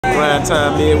Grind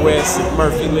Time Midwest,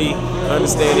 Murphy Lee.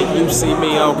 Understand it. You see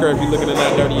me. I don't care if you're looking at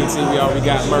Not Dirty UT. We already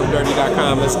got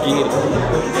murphdirty.com. Let's get it.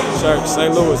 Church, St.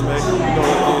 Louis, man. You know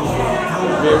what it is.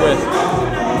 Midwest.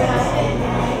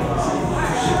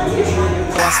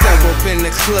 I step up in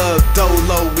the club,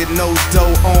 dolo with no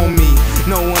dough on me.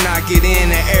 Know when I get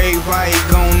in and everybody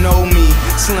gon' know me.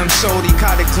 Slim shorty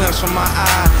caught a glimpse from my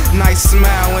eye. Nice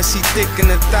smile when she thick in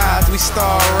the thighs. We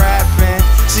start rapping.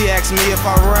 She asked me if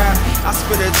I rap. I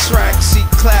spit a track. She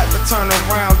clapped but turn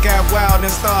around, got wild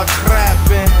and start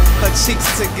clapping. Her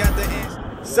cheeks together.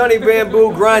 Sonny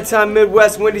Bamboo, Grind Time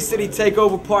Midwest, Windy City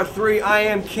Takeover Part 3,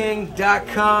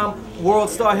 IamKing.com,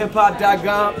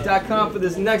 WorldStarHipHop.com for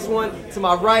this next one. To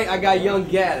my right, I got Young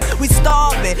Gattas. We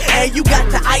starving, and you got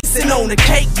the icing on the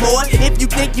cake, boy. If you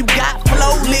think you got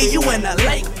flow, leave you in the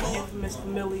lake. Infamous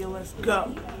familiar, let's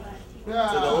go. To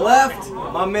the left,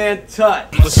 my man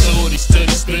Tut. My shorty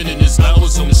steady spending his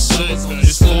hours on the set.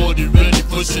 It's 40 ready,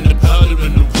 pushing the powder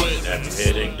in the wet. That's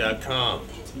headache.com.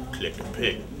 Click and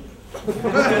pick.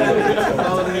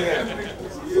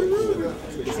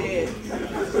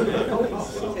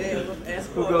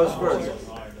 Who goes first?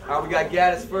 Alright, we got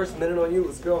Gattas first. Minute on you.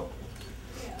 Let's go.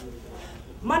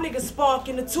 My nigga Spark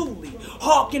in the Thule,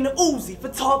 Hawk in the Uzi for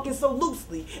talking so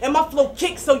loosely, and my flow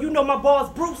kicks so you know my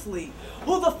bar's Bruce Lee.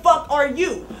 Who the fuck are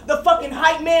you? The fucking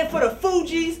hype man for the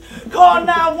Fugees? Call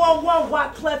 911,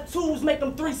 Wyclef tools, make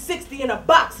them 360 in a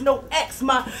box, no X.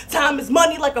 My time is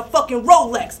money like a fucking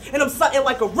Rolex, and I'm something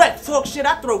like a rep. Talk shit,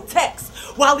 I throw text.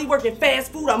 While he working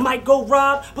fast food, I might go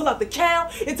rob, pull out the cow,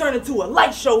 it turn into a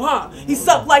light show, huh? He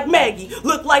suck like Maggie,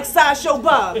 look like Sideshow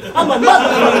Bob. I'm a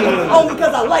mother only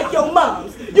cause I like your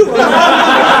moms. You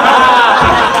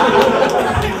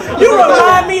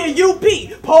remind me of UP,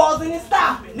 pausing and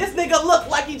stopping. This nigga look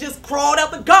like he just crawled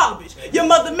out the garbage. Your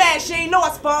mother mad, she ain't know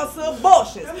I sponsor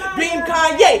abortions. Beam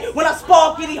Kanye, when I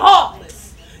spark it, he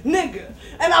heartless. Nigga,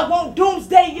 and I won't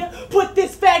doomsday ya. Put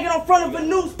this faggot on front of a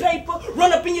newspaper.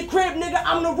 Run up in your crib, nigga,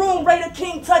 I'm the room raider.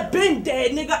 King Tut been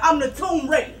dead, nigga, I'm the tomb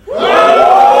raider.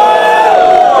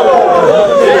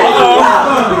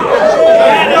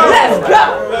 Let's go!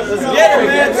 Let's get it,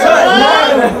 man.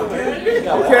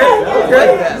 Okay.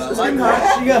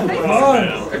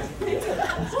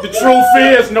 The truth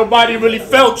is, nobody really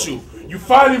felt you. You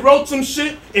finally wrote some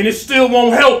shit, and it still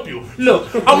won't help you. Look,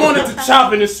 I wanted to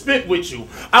chop and spit with you.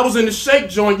 I was in the shake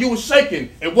joint, you was shaking,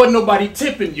 and wasn't nobody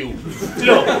tipping you.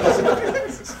 Look,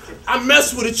 I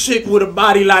messed with a chick with a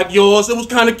body like yours. It was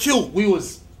kind of cute. We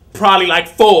was probably like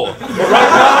 4. But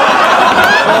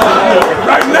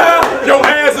right now, your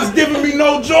ass is giving me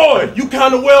no joy. You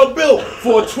kind of well built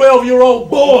for a 12-year-old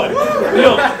boy.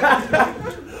 Look,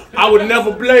 I would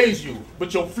never blaze you,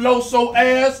 but your flow so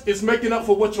ass is making up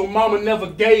for what your mama never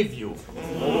gave you.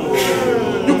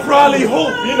 You probably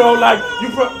hoop, you know, like you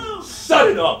shut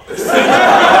it up.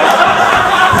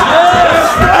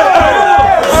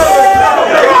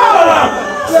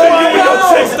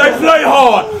 Chicks, they play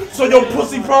hard, so your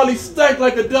pussy probably stank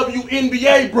like a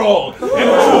WNBA broad. And the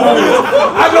truth is,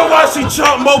 I know why she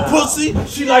chomp more pussy.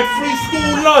 She like free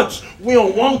school lunch. We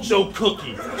don't want your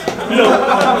cookie. Look,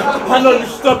 I know you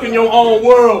stuck in your own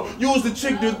world. You was the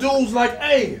chick that dudes like,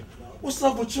 hey, what's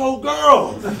up with your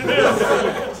girl?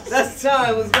 That's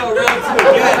time. Let's go. Round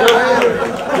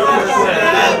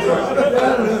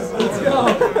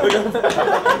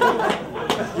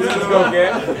 2. Let's go,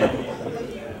 Gat.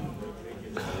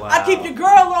 Wow. I keep your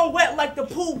girl on wet like the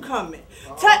pool coming.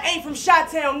 Tut ain't from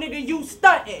Chi-Town, nigga, you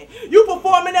stuntin'. You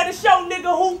performing at a show,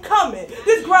 nigga, who coming?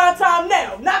 This grind time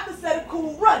now, not the set of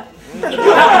cool running.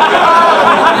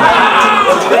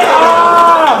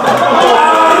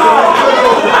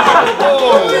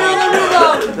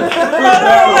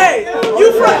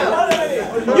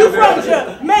 You from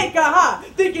Jamaica, huh?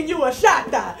 Thinking you a shot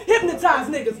die. Hypnotize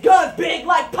niggas, guns big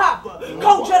like Papa.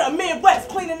 Coach of the Midwest,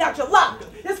 cleaning out your locker.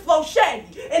 His flow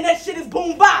shaggy, and that shit is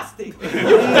boom-bastic.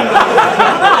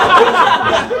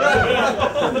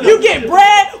 You get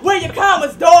bread, wear your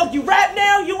commas, dog. You rap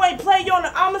now, you ain't play on the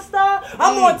Amastar.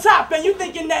 I'm on top, and you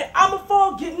thinking that I'ma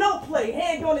fall, get no play.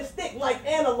 Hand on the stick like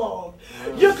analog.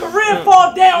 Your career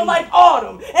fall down like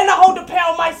autumn, and I hold the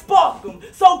pound might spark them.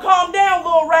 So calm down,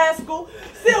 little rascal.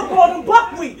 Still call them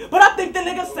buckwheat, but I think the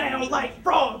nigga sound like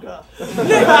Frogger.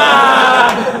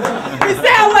 Nigga, he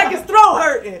sound like his throat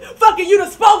hurting. Fucking you the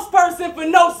spokesperson for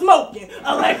no smoking.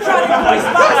 Electronic voice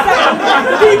box sound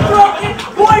be broken.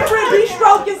 Boyfriend be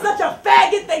stroking such a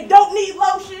faggot they don't need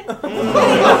lotion.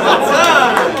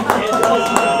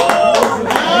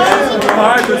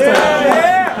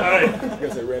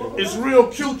 It's real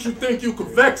cute you think you could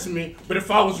vex me, but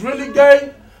if I was really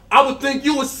gay, I would think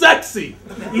you was sexy.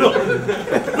 Look,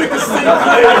 we can see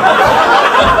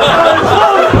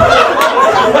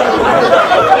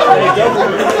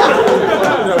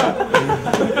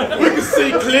we can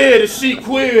see clear that she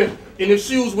queer. And if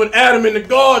she was with Adam in the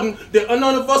garden, then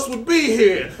none of us would be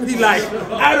here. He like,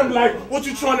 Adam like, what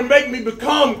you trying to make me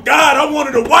become? God, I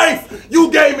wanted a wife.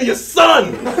 You gave me a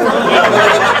son.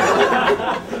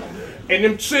 And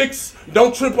them chicks,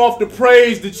 don't trip off the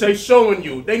praise that they showing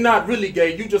you. They not really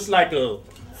gay. You just like a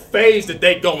phase that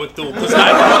they going through. Cause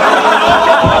like,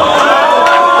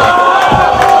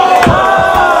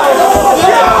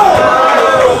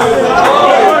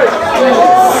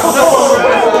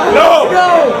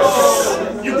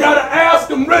 you gotta ask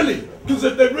them really. Cause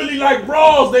if they really like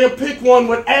bras, they'll pick one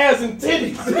with ass and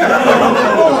titties.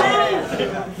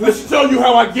 Let's tell you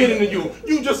how I get into you.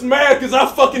 You just mad cause I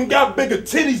fucking got bigger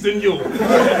titties than you.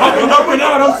 I've been working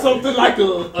out, I'm something like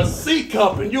a C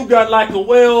cup and you got like a,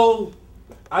 well,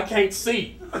 I can't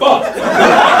see. Fuck.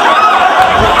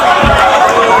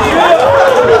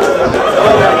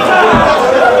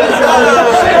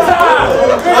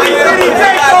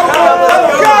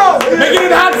 Making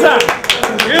it hot time.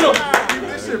 Get him.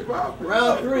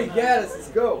 Round 3, Gattas, let's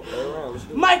go.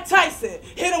 Mike Tyson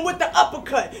hit him with the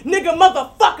uppercut. Nigga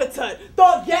motherfucker tut.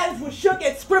 Thought Gattas was shook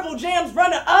at Scribble Jam's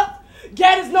running up.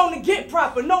 Gattas known to get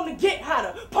proper, known to get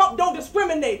hotter. Pump don't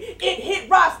discriminate, it hit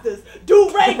rosters. Do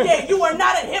reggae, you are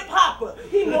not a hip hopper.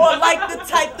 He more like the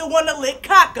type that wanna lick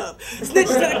cock up. Snitch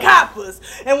to the coppers.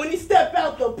 And when he step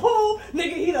out the pool,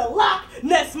 nigga he the Loch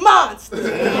Ness monster.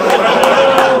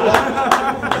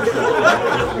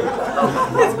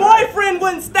 His boyfriend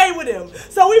wouldn't stay with him,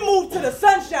 so we moved to the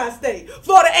Sunshine State,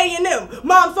 Florida A&M.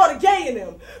 Mom saw the gay in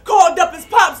him. Called up his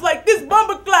pops like, this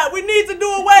bumperclap, we need to do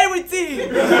away with you.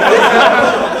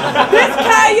 This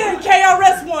Kaya and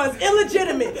KRS one's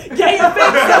illegitimate, gay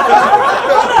offensive.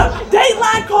 Hold up,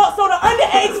 Dateline caught, so the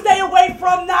underage stay away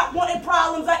from not wanting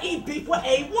problems. I eat beef with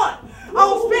A1. I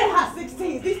don't spit hot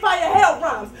 16s, these fire hell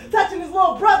rhymes. Touching his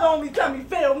little brother only time he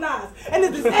failed 9s. And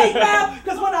if this ain't foul,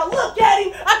 cause when I look at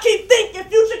him, I keep thinking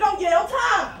Future gon' yell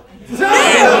time.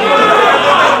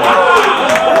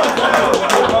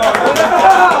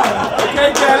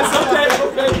 Okay, Gattas, okay.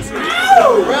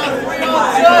 Round 3 on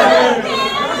touch.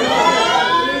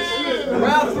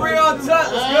 Round 3 on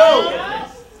touch, let's go.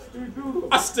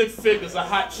 I stick figures of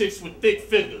hot chicks with thick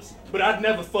figures. But I'd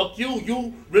never fuck you,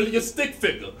 you really a stick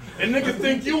figure. And nigga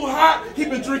think you hot, he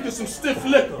been drinking some stiff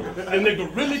liquor. And nigga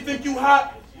really think you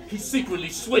hot, he secretly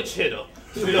switch hitter.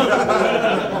 You know?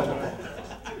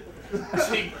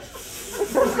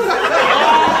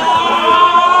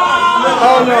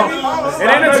 Oh no. It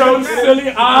ain't a joke. Silly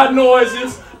odd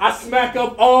noises. I smack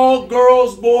up all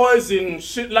girls, boys, and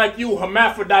shit like you,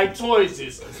 hermaphrodite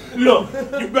toys. Look,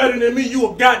 you better than me, you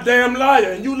a goddamn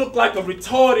liar, and you look like a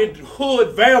retarded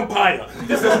hood vampire.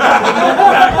 This is not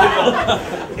Dracula.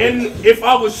 And if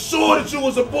I was sure that you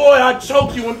was a boy, I'd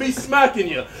choke you and be smacking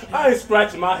you. I ain't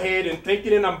scratching my head and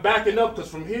thinking, and I'm backing up, cause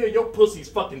from here, your pussy's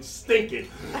fucking stinking.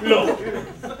 Look,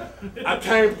 I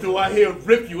came through, I here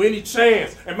rip you any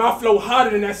chance, and my flow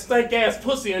hotter than that stank-ass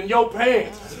pussy in your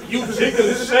pants. You jiggle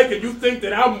and shaking, you think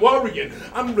that I'm worrying.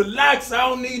 I'm relaxed, I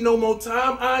don't need no more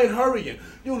time, I ain't hurrying.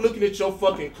 You looking at your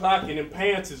fucking clock and them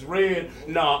pants is red.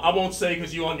 Nah, I won't say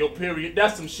cause you on your period,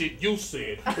 that's some shit you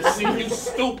said. But see, you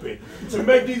stupid. To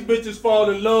make these bitches fall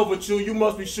in love with you, you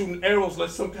must be shooting arrows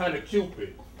like some kind of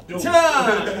Cupid. Dude. And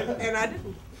I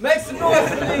didn't. Make some noise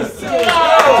for these two.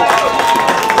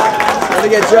 Let me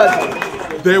get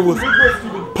judged. They was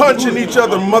punching each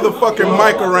other motherfucking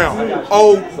mic around.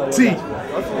 OT.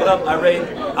 What up, Irate?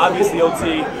 Obviously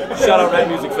OT. Shout out Rap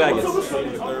Music Faggots.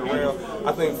 Third round.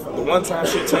 I think the one time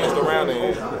shit changed around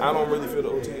and I don't really feel the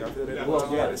OT. I feel that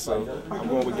Gattas, so I'm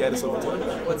going with Gattas over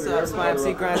time. What's up, it's my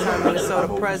MC Grind Time Minnesota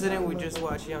president. We just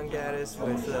watched Young Gattas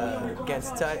with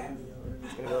against Tut.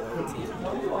 It's gonna go to OT.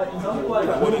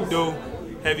 What he do?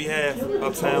 Heavy half,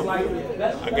 uptown.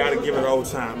 I gotta give it an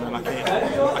overtime, man.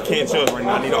 I can't judge right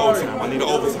now. I need an overtime. I need an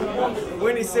overtime.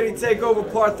 Windy City Takeover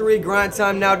Part 3,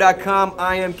 grindtimenow.com,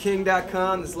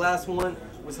 IamKing.com. This last one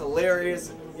was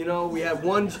hilarious. You know, we had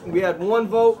one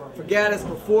vote for Gattas,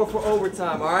 but 4 for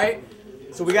overtime, all right?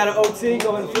 So we got an OT,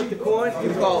 go ahead and flip the coin.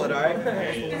 You call it, all right?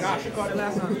 Gosh, you called it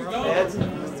last time, bro. Heads?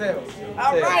 Tails.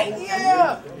 All right,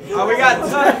 yeah. Oh, we got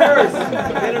Tut first.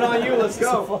 Get it on you, let's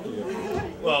go.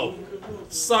 Well,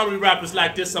 sorry rappers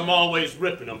like this, I'm always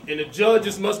ripping them. And the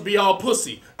judges must be all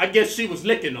pussy. I guess she was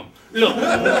licking them. Look,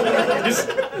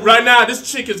 right now,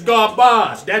 this chick is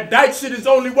garbage. That dyke shit is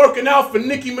only working out for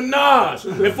Nicki Minaj.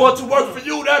 And for it to work for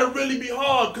you, that'll really be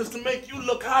hard. Cause to make you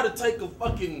look hot, to take a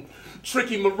fucking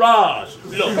tricky mirage.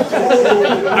 Look,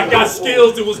 I got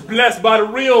skills that was blessed by the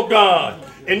real God.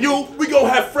 And you, we gon'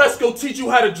 have Fresco teach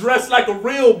you how to dress like a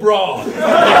real broad. Hey,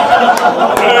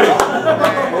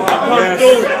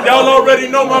 y'all already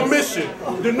know my mission.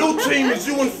 The new team is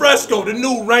you and Fresco, the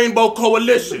new Rainbow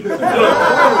Coalition. Look, you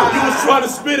was trying to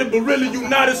spit it, but really you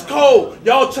not as cold.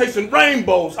 Y'all chasing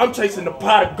rainbows, I'm chasing the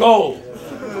pot of gold.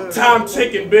 Time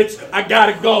ticking, bitch, I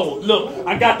gotta go. Look,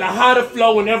 I got the hotter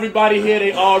flow and everybody here,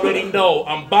 they already know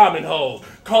I'm bombing hoes.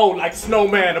 Cold like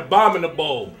snowman, a bomb in the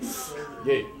bowl.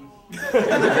 Yeah. Cool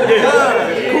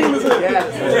as hell.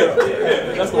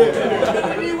 That's what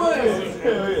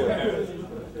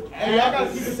Hey, y'all gotta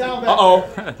keep it down back. Uh-oh.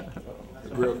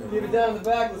 Keep it down in the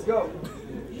back, let's go.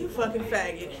 You fucking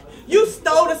faggot. You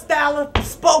stole the style of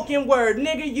spoken word,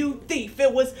 nigga, you thief.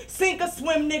 It was sink or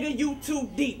swim, nigga, you too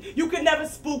deep. You could never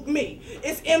spook me.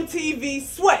 It's MTV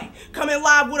Sway, coming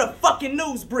live with a fucking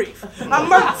news brief. I'm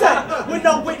murked with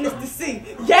no witness to see.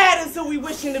 Gattas who we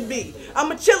wishing to be.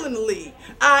 I'ma chill in the league.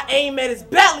 I aim at his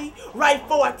belly, right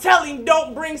before I tell him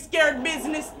don't bring scared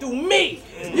business through me.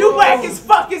 You whack as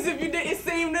fuck as if you didn't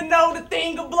seem to know the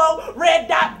thing will blow. Red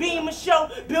dot beam a show,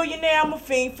 billionaire, I'm a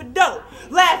fiend for dope.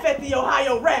 Laugh at the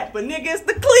Ohio rap, but nigga, it's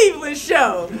the Cleveland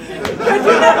show.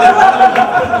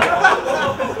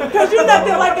 Cause you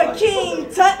nothing like a king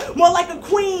tut, more like a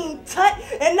queen tut.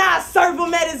 And now I serve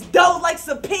him at his dough like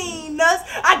subpoenas.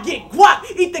 I get guap,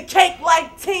 eat the cake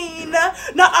like Tina.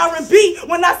 Not R&B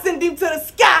when I send him to the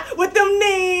sky with them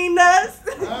Ninas.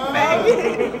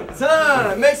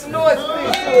 Time, make some noise,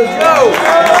 please. Let's go.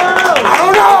 I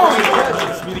don't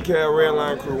know. Speedy Cat Red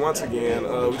Line Crew once again.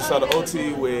 We saw the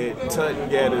OT with Tut and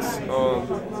Gattas.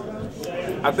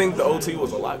 I think the OT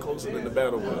was a lot closer than the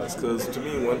battle was, because to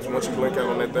me, once you blink out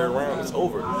on that third round, it's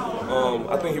over.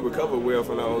 I think he recovered well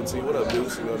from the OT. What up,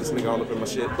 Deuce? You know, this nigga all up in my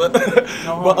shit. But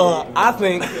I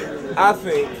think,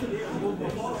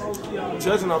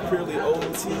 judging off purely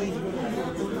OT,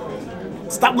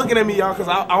 stop looking at me, y'all, because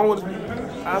I don't want to.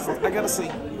 I gotta say,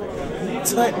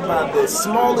 Tut by the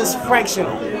smallest fraction,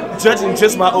 judging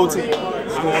just by OT.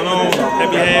 What's going on?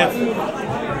 Heavy half.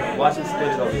 Watch it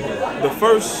split it over. The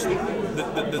first,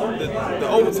 the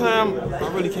overtime, I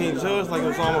really can't judge. Like it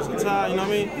was almost a tie, you know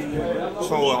what I mean?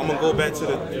 So I'm gonna go back to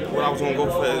what I was gonna go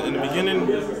for in the beginning.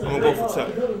 I'm gonna go for Tut.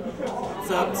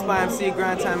 What's up? It's MC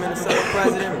Grind Time Minnesota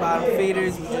President, bottom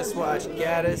feeders. We just watched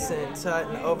Gattas and Tut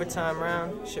in the overtime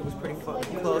round. Shit was pretty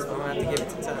fucking close, but I'm gonna have to give it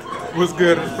to Tut. What's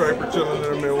good? It's Paper chilling in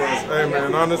the Midwest. Hey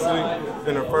man, honestly,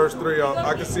 in the first three,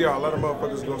 I can see how a lot of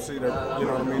motherfuckers gonna see that. You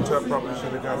know what I mean? Tut probably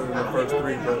should have got it in the first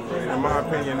three, but in my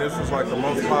opinion, this was like the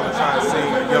most polished I've seen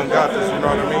young Gattas. You know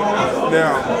what I mean?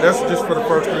 Now that's just for the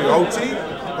first three. OT.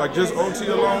 Like just OT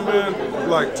alone, man,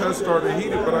 like Tut started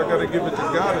heated, but I gotta give it to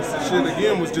Gattas. The shit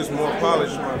again was just more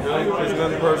polished, my dude. It's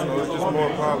nothing personal, it's just more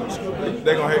polished.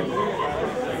 They gonna hate me.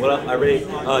 What up? I really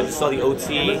just saw the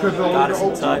OT, Gattas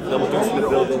and Tut, double deuce in the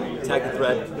building, tag the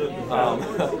thread.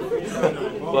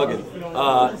 Bugging.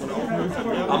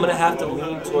 I'm gonna have to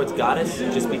lean towards Gattas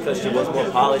just because she was more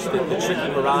polished. The tricky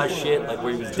mirage shit, like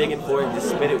where he was digging for it and just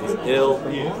spit it, was ill.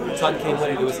 Tut came with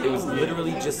it. It was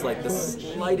literally just like the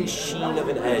slightest sheen of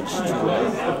an edge to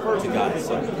Gattas.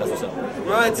 So that's what's up.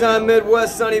 Grind Time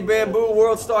Midwest, Sonny Bamboo,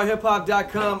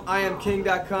 WorldStarHipHop.com,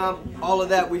 IamKing.com, all of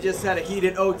that. We just had a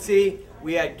heated OT.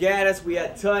 We had Gattas, we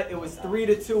had Tut. It was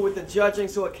 3-2 with the judging,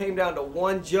 so it came down to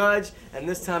one judge, and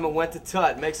this time it went to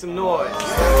Tut. Make some noise.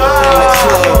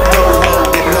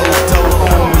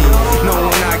 No,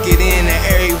 when I get in and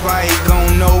everybody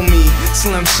gon' know me.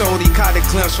 Slim Shorty caught a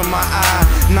glimpse from my eye.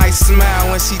 Nice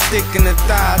smile when she thick in the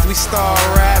thighs. We start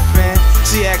rapping.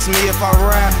 She asked me if I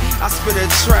rap. I spit a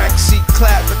track. She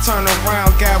clapped, but turn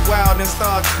around, got wild and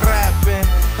start clapping.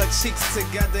 Her cheeks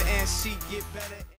together and she get better.